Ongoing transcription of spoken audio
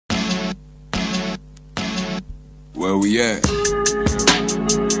Where we at?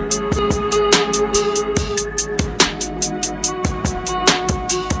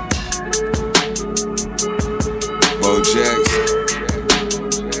 Jackson.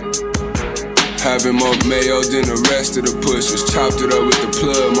 Having more mayo than the rest of the pushers. Chopped it up with the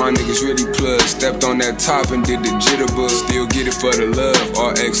plug, my niggas really plug. Stepped on that top and did the jitterbug. Still get it for the love,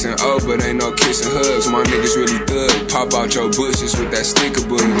 all X and O, but ain't no kissing hugs. My niggas really thug. Pop out your bushes with that sticker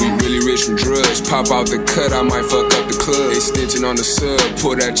book. We really rich from drugs. Pop out the cut, I might fuck up the club. Extension on the sub,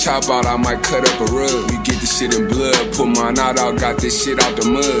 pull that chop out, I might cut up a rug. We get this shit in blood, pull mine out, got this shit out the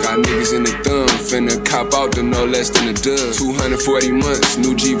mud. Got niggas in the thumb, finna cop out to no less than a dub. 240 months,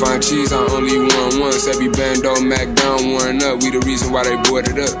 new Givenchy's, I only won once. Every bando Mac down, worn up, we the reason why they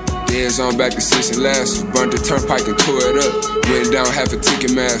boarded up. Dance on back to Six and Last, burnt the turnpike and tore it up. Went down half a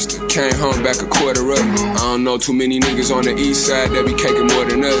Ticketmaster, came home back a quarter up. I don't know too many niggas on the east side that be caking more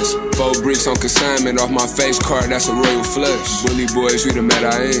than us. 4 bricks on consignment off my face card, that's a royal flush. Bully boys, we the mad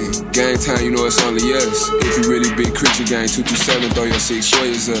I ain't. Gang time, you know it's only us. If you really big creature gang, 227, throw your 6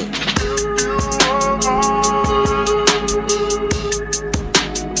 Shoyers up.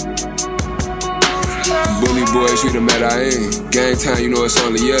 Bully boys, we the mad I ain't. Gang time, you know it's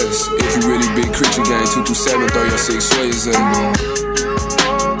only us. If you really big creature gang, 227, throw your 6 Shoyers up.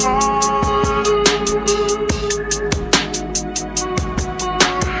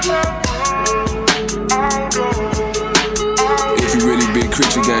 If you really big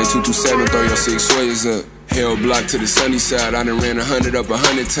creature gang, 227, throw your 6 Shoyers up. Hellblock to the Sunnyside, I done ran 100 up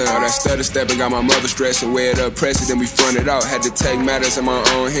 100 times. All that stutter stepping got my mother stressing, wear it up, press it, then we front it out. Had to take matters in my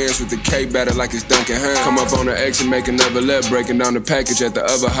own hands with the cake batter like it's Dunkin' Hines. Come up on the X and make another left, breaking down the package at the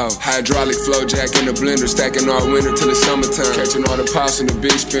other house. Hydraulic flow jack in the blender, stacking all winter till the summertime. Catching all the pops and the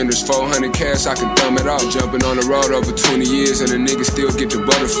big spenders, 400 cash, I can thumb it out. Jumping on the road over 20 years and the niggas still get the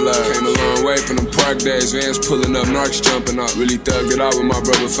butterfly. Came a long way from them park days, vans pulling up, narcs jumping out. Really thugged it out with my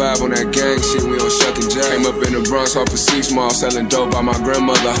brother 5 on that gang shit, we on shuck and jack. Up in the Bronx off of 6 Mall, selling dope by my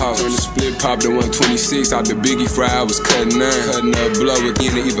grandmother's house. Turned the split pop to 126, out the Biggie fry, I was cutting 9. Cutting up blood with the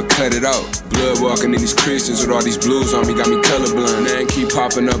end to even cut it out. Blood walking in these Christians with all these blues on me, got me colorblind. Name keep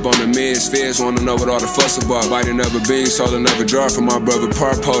popping up on the meds, feds wanna know what all the fuss about. Bite another bean, sold another jar for my brother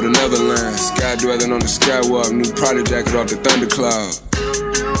Parpo, another line. Sky dwelling on the skywalk, new Prada jacket off the thundercloud.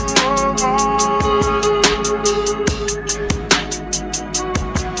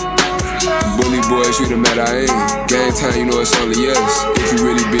 Bully boys, we the mad I ain't. Gang time, you know it's only us. If you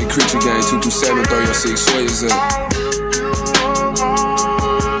really big creature gang, 227, throw your 6 Shoyers up.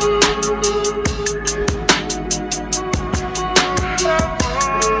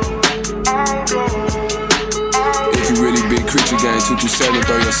 If you really big creature gang, 227,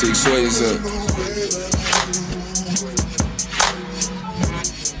 throw your 6 Shoyers up.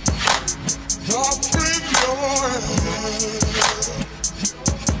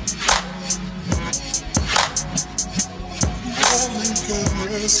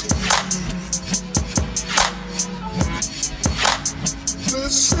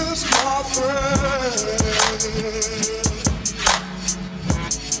 This is my friend.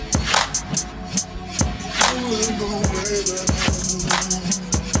 Pulling the way that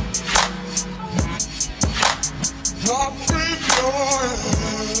I'll break your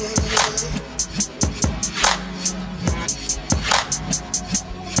hand.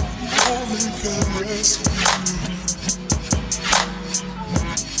 Only can rescue.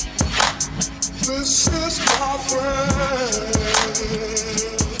 This is my friend.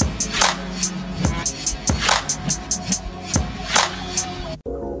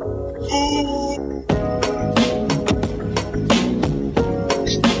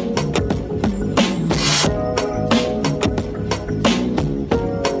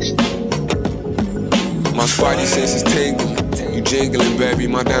 My spidey senses tingling. You jingling, baby,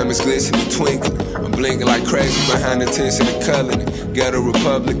 my diamonds glistening, twinkling. I'm blinking like crazy behind the tents and the coloring. Ghetto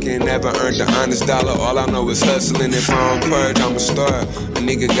Republican, never earned the honest dollar. All I know is hustling. If I don't purge, I'm a star. A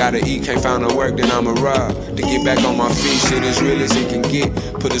nigga gotta eat, can't find no work, then I'm a rob. To get back on my feet, shit as real as it can get.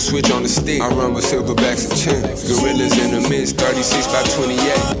 Put a switch on the stick, I run with silverbacks and chimps. Gorillas in the midst, 36 by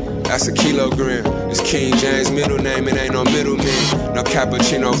 28. That's a kilogram. It's King James' middle name, it ain't no middleman. No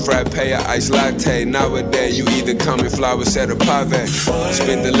cappuccino, frappe, or iced latte. Nowadays, you either come and fly with set or pave.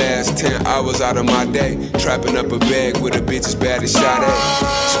 Spent the last 10 hours out of my day trapping up a bag with a bitch as bad as shot at.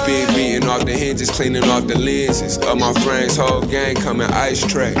 Speed beating off the hinges, cleaning off the lenses. Of my frames, whole gang coming ice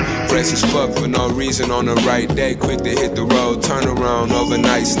tray. Fresh as fuck for no reason on the right day. Quick to hit the road, turn around,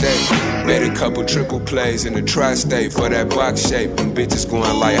 overnight stay. Made a couple triple plays in the tri-state for that box shape. Them bitches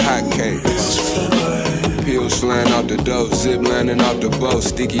going like hotcakes. Pills flying out the dope, zip lining out the boat,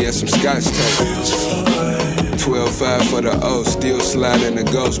 sticky as some scotch tape. 12-5 for the O, still sliding the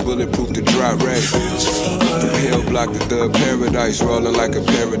ghost, bulletproof the drop rate. From Hellblock to the paradise, rolling like a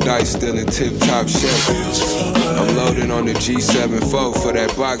paradise, still in tip-top shape. I'm loaded on the G74 for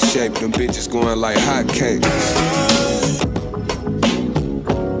that box shape, them bitches going like hotcakes.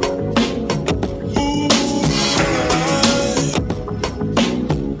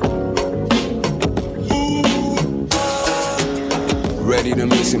 Ready to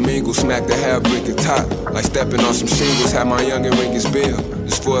mix and mingle, smack the half brick the top. Like stepping on some shingles, have my youngin' ring his bell.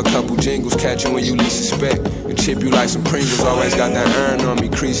 Just for a couple jingles, catch you when you least suspect. And chip you like some Pringles, always got that iron on me,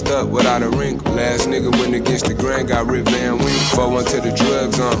 creased up without a wrinkle. Last nigga went against the grain, got Rip Van Winkle. 4-1 to the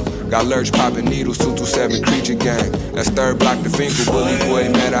drug zone, got lurch popping needles, 227 creature gang. That's third block the Finkel, bully boy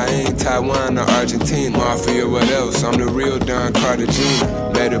mad I ain't Taiwan or Argentina. Mafia, what else? I'm the real Don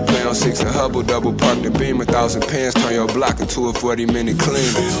Cartagena. Made a play on 6 and Hubble, double park the beam, 1,000 pants, turn your block into a 40-minute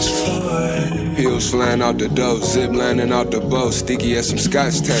clean. Pills flying out the door, zip lining out the boat, sticky as some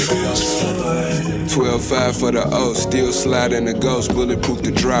scotch tape. 12-5 for the O, still sliding the ghost, bulletproof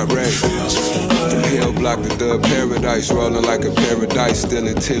the drop rate. From Hellblock to the paradise, rolling like a paradise, still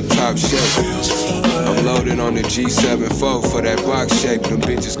in tip-top shape. I'm loaded on the G74 for that box shape, them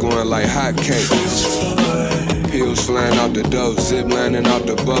bitches going like hotcakes. Pills flying out the door, zip lining out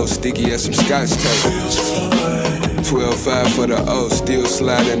the boat, sticky as some scotch tape. 12-5 for the O, still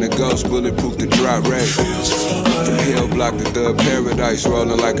sliding the ghost, bulletproof the drop rate. From Hellblock to the paradise,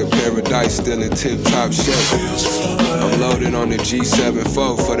 rolling like a paradise, still in tip-top shape. I'm loaded on the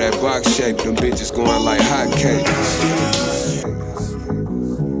G74 for that box shape, them bitches going like hotcakes.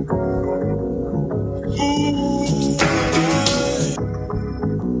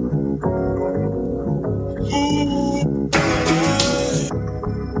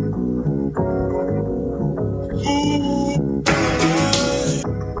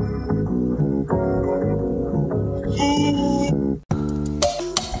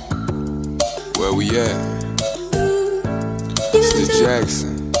 Where we at? It's the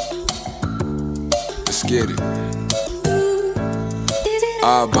Jackson. Let's get it.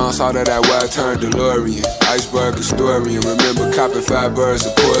 I bounce out of that wild turn DeLorean, iceberg historian. Remember copping 5 birds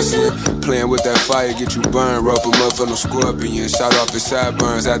of porcelain, playing with that fire, get you burned. Rope 'em up for them scorpions, shot off his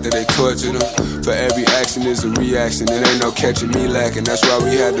sideburns after they tortured him. For every action is a reaction, it ain't no catching me lacking. That's why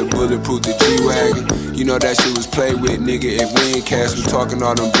we had to bulletproof the G-Wagon. You know that shit was played with, nigga. If we ain't cast, we talking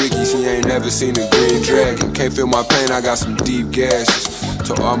all them brickies. He ain't never seen a green dragon. Can't feel my pain, I got some deep gashes.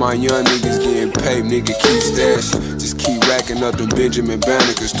 To all my young niggas getting paid, nigga, keep stashing. Just keep racking up them Benjamin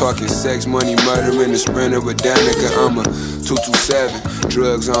Banneker's. Talking sex, money, murder in the Sprinter with Danica. I'm a 227,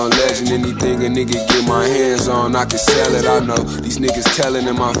 drugs on legend. Anything a nigga get my hands on, I can sell it. I know these niggas telling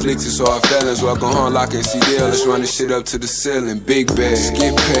in my flicks, it's all felons. Welcome home, lock and CDL, let's run this shit up to the ceiling. Big bag,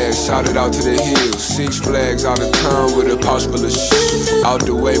 skip past, shout it out to the hills. 6 flags out of town with a pouch full of shit. Out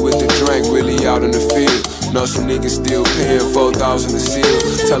the way with the drink, really out in the field. Know some niggas still paying 4,000 a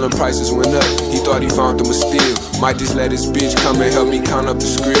seal. Tell him prices went up, he thought he found them a steal. Might just let his bitch come and help me count up the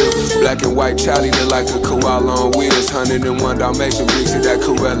skrill. Black and white Charlie look like a koala on wheels. 101 Dalmatian bricks at that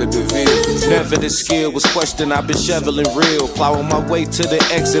Cruella DeVille. Never the skill was questioned, I've been shoveling real. Plowing my way to the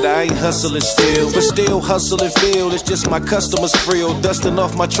exit, I ain't hustling still. But still hustle and feel, it's just my customers frill. Dusting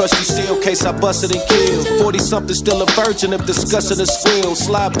off my trusty steel, case I busted and killed. 40-something still a virgin if discussing a squill.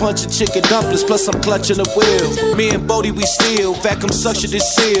 Slide punching chicken dumplings, plus I'm clutching a wheel. Me and Boldy we steal, vacuum suction this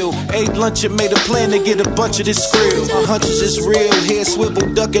seal. Abe Luncheon made a plan to get a bunch of this skrill. My hunches is real, head swivel,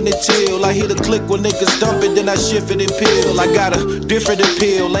 ducking the tail. I hit a click when niggas dump it, then I shift it and peel. I got a different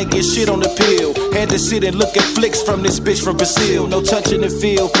appeal, ain't get shit on the pill. Had to sit and look at flicks from this bitch from Brazil. No touching the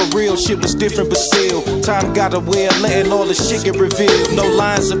field, for real, shit was different but still. Time got a way of letting all the shit get revealed. No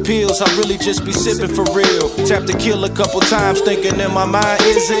lines of pills, I really just be sipping for real. Tap the kill a couple times, thinking in my mind,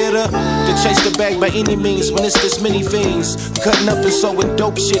 is it a to chase the bag by any means when it's this many fiends. Cutting up and sewing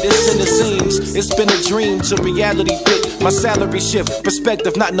dope shit, it's in the seams. It's been a dream to reality, bitch. My salary shift,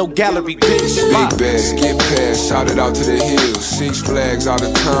 perspective, not no gallery, bitch. Big bag, skip past, shout it out to the hills. 6 flags out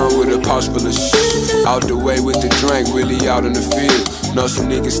of town with a pouch full of shit. Out the way with the drink, really out in the field. Know some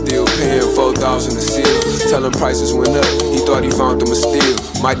niggas still paying 4,000 a seal. Tell him prices went up, he thought he found them a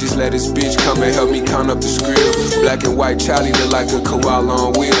steal. Might just let his bitch come and help me count up the skrill. Black and white Charlie look like a koala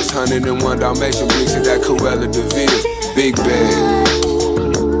on wheels. 101 Dalmatian bricks at that Cruella DeVille. Big bag.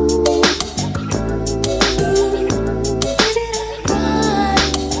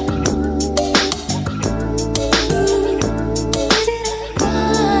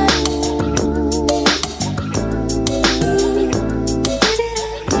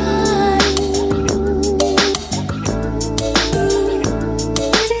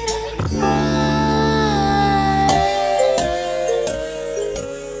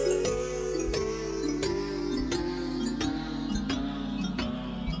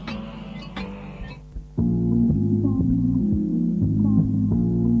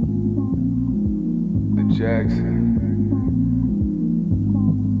 Jackson.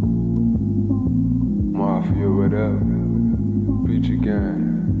 Mafia, what up? Preacher Gang.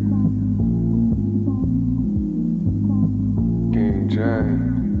 King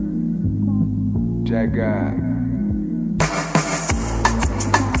James. Jack Guy.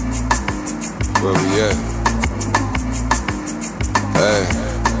 Where we at? Hey.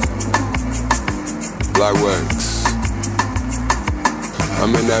 Blackworks.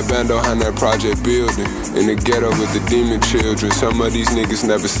 I'm in that bando behind that project building. In the ghetto with the demon children. Some of these niggas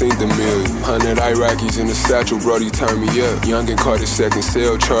never seen the million. 100 Iraqis in the satchel, Brody turned me up. Young and caught his second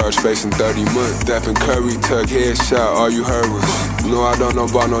cell charge, facing 30 months. Steph and Curry tuck headshot, all you heard was, no, I don't know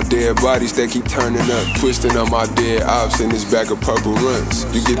about no dead bodies, they keep turning up. Twisting up my dead ops in this bag of purple runs.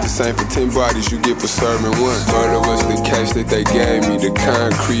 You get the same for 10 bodies, you get for serving one. Murder was the case that they gave me, the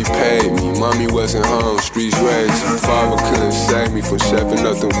concrete paid me. Mommy wasn't home, streets raised. Father couldn't save me from chefing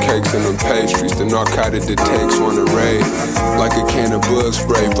up them cakes and them pastries. The narcotic detects on the raid, like a can of bug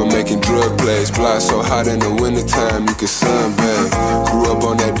spray for making drug plays. Fly so hot in the wintertime, you can sunbathe. Grew up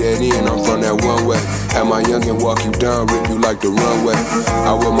on that dead end, I'm from that one way. Had my youngin' walk you down, rip you like the runway.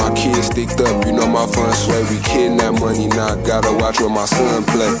 I with my kids sticked up, you know my fun sway. We kiddin' that money now, gotta watch where my son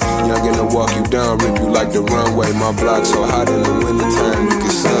play. Youngin' to walk you down, rip you like the runway. My block so hot in the wintertime, you can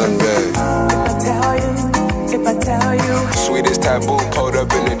sunbathe. If I tell you, Sweetest Taboo pulled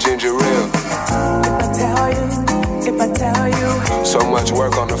up in the ginger ale. if I tell you, So much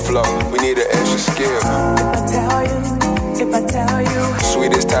work on the floor, we need an extra skill. if I tell you,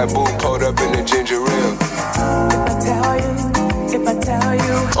 Sweetest Taboo pulled up in the ginger ale. if I tell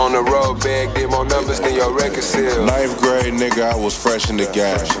you, On the road, bag did more numbers than your record sale. 9th grade, nigga, I was fresh in the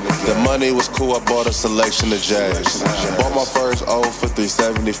game. The money was cool, I bought a selection of J's. Bought my first old for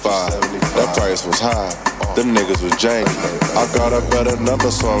 $375. That price was high, them niggas was janky. I got a better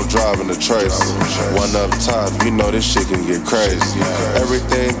number, so I'm driving the Tracer. One up top, you know this shit can get crazy.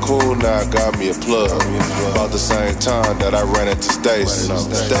 Everything cool, now I got me a plug. About the same time that I ran into Stacy.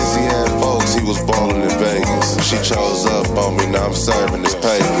 Stacy had folks, he was ballin' in Vegas. She chose up on me, now I'm serving this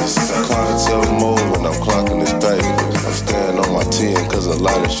papers. Clientele moving, I'm clocking this paper. I'm staying on my 10, cause a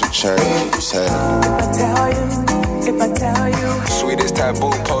lot of shit changed. What's happening? if I tell you, Sweetest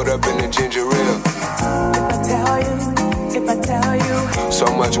Taboo pulled up in the ginger ale. if I tell you, So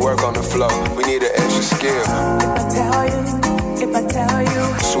much work on the floor, we need an extra skill. if I tell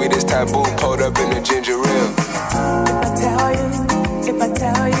you, Sweetest Taboo pulled up in the ginger ale. if I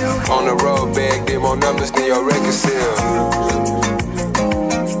tell you, On the road, bag did more numbers than your record sale.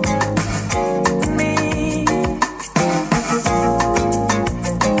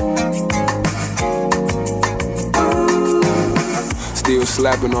 Still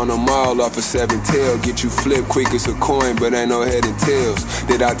slapping on the mall off a 7 tail. Get you flipped quick as a coin, but ain't no head and tails.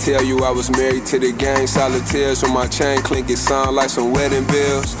 Did I tell you I was married to the gang? Solitaires on my chain clink, it sound like some wedding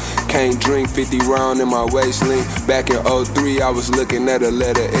bells. Can't drink 50 round in my waistline. Back in 03, I was looking at a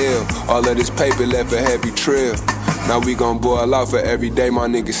letter L. All of this paper left a heavy trail. Now we gon' boil out for every day my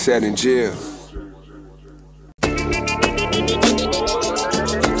niggas sat in jail.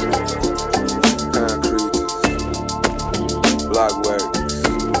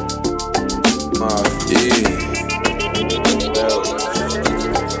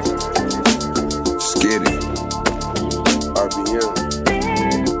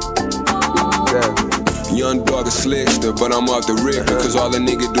 Young dog a slickster, but I'm off the Richter. Cause all a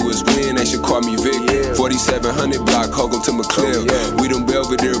nigga do is win, they should call me Victor. 4700 block, Hogle to McClure. We them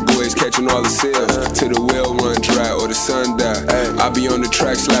Belvedere boys catching all the sales. Till the well run dry or the sun die. I be on the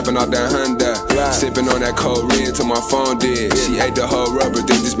track slapping out that Hyundai. Sipping on that cold red till my phone dead. She ate the whole rubber,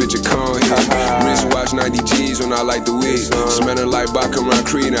 think this bitch a cone head. Wristwatch 90 G's when I like the wig. Smelling like Baccarat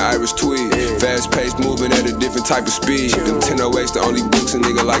Creed and Irish Tweed. Fast paced, moving at a different type of speed. Them 1008's the only books a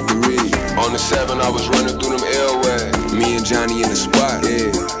nigga like to read. On the 7 I was running through them L-ways. Me and Jonny in the spot,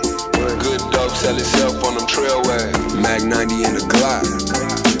 yeah. Good dope sell itself on them trailways. Mag 90 in the Glock.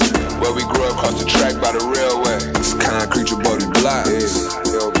 Where we grew up across the track by the railway. It's concrete, your Boldy block.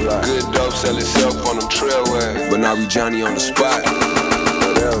 Yeah. Good dope sell itself on them trailways. But now we Jonny on the spot.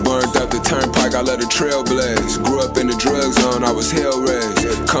 Burned up the turnpike, I let the trail blaze. Grew up in the drug zone, I was hell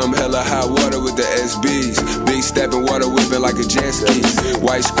raised. Come hella hot water with the SBs. Big stepping water whipping like a jet ski.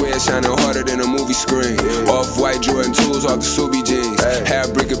 White square shining harder than a movie screen. Off-white Jordan tools off the Subi jeans.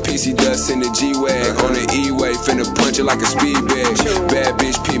 Half brick of PC dust in the G-Wag. On the E-way, finna punch it like a speed bag. Bad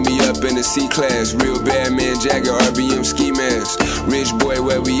bitch pick me up in the C-class. Real bad man Jagger, RBM ski mask. Rich boy,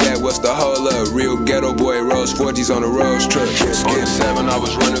 where we at? What's the hole up? Real ghetto boy, Rolls 4Gs on the Rolls truck. On the 7, I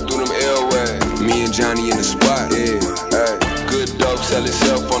was running through them L-ways. Me and Jonny in the spot, yeah. Good dope sell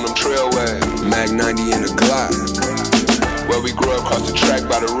itself on them trailways. Mag 90 in the Glock. Where we grew up across the track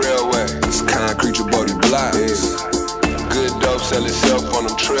by the railway. It's concrete, your Boldy blocks. Yeah. Good dope sell itself on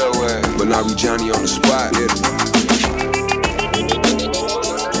them trailways. But now we Jonny on the spot. Yeah.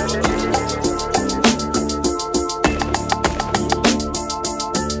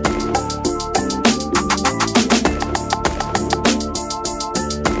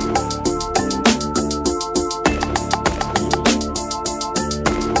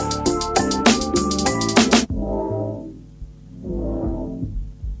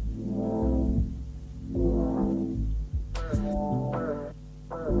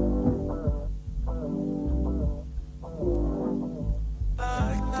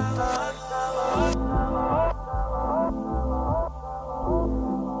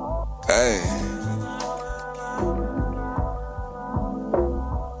 Hey,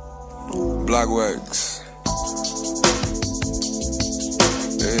 Blockworks.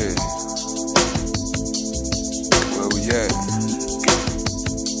 Hey, where we at?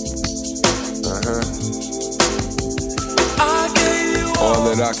 All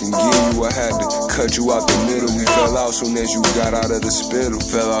that I can give you, I had to cut you out the middle. We fell out soon as you got out of the spittle.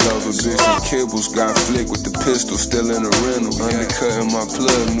 Fell out of a bitch with kibbles. Got flicked with the pistol, still in the rental. Undercutting my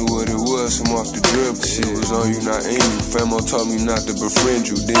plug, knew what it was, I'm off the dribble. Shit was on you, not in you. Famo told me not to befriend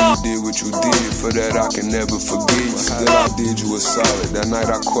you. Then you did what you did, for that I can never forgive you. Still I did you a solid. That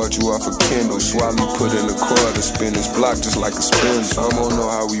night I caught you off a Kindle. Swally put in the car to spin this block just like a spin. I don't know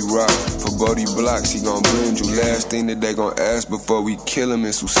how we rock. For Boldy blocks, he gon' blend you. Last thing that they gon' ask before we kill him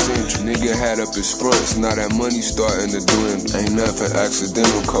is who sent you. Nigga had up his fronts, now that money starting to dwindle. Ain't nothing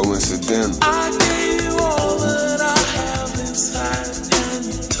accidental, coincidental. I gave you all that I have inside.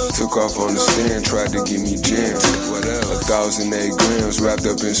 Took off on the stand, tried to give me gems. 1,008 grams wrapped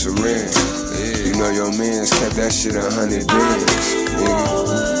up in syringe. Yeah. You know your mans kept that shit 100 bands.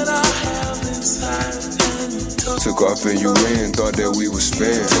 Took off and you ran, thought that we was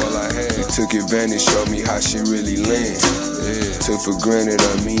fans. All I had, you took advantage, showed me how shit really lands. Yeah. Took for granted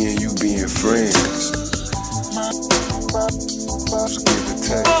on me and you being friends. Just give or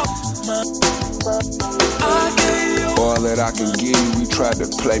take. All that I can give you, we tried to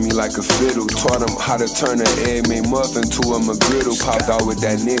play me like a fiddle. Taught him how to turn an egg, made muffin to a McGriddle. Popped out with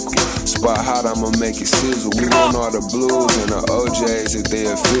that nickel, spot hot, I'ma make it sizzle. We want all the blues and the OJs if they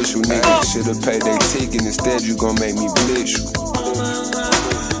official. Niggas should've paid their ticket, instead you gon' make me blitz you.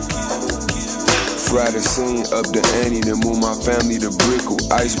 Fry the scene, up the ante, then move my family to Brickle.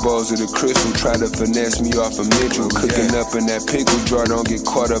 Ice balls of the crystal, try to finesse me off of Mitchell. Cooking up in that pickle jar, don't get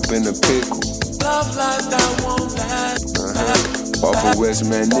caught up in the pickle. Love like that won't last. Off of West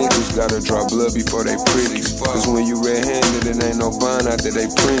Man niggas gotta draw blood before they pretty. Cause when you red-handed, it ain't no bond after they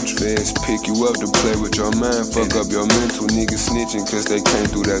print. Feds pick you up to play with your mind, fuck up your mental. Niggas snitching cause they came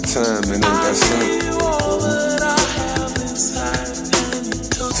through that time, and ain't that simple.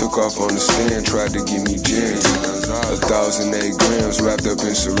 Took off on the stand, tried to give me gems. 1,008 grams wrapped up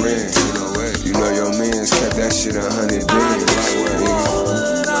in syringe. You know your mans kept that shit 100 bands.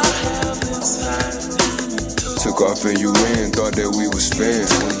 Took off and you ran, thought that we was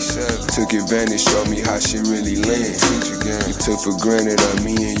fans. 27. Took advantage, showed me how shit really lands. You took for granted on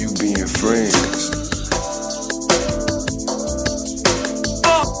me and you being friends.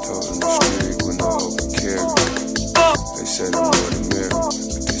 Told them the street with no open carry. They said I'm ordinary,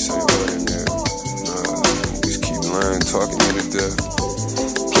 but this ain't ordinary. No, just keep lying, talking me to death.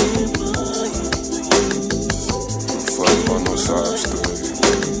 Fuck about no sob story.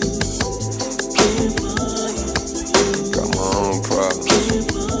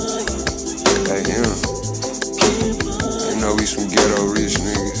 We some ghetto rich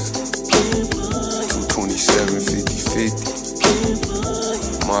niggas. 227, 50,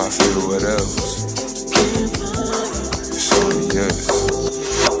 50. Mafia or whatever.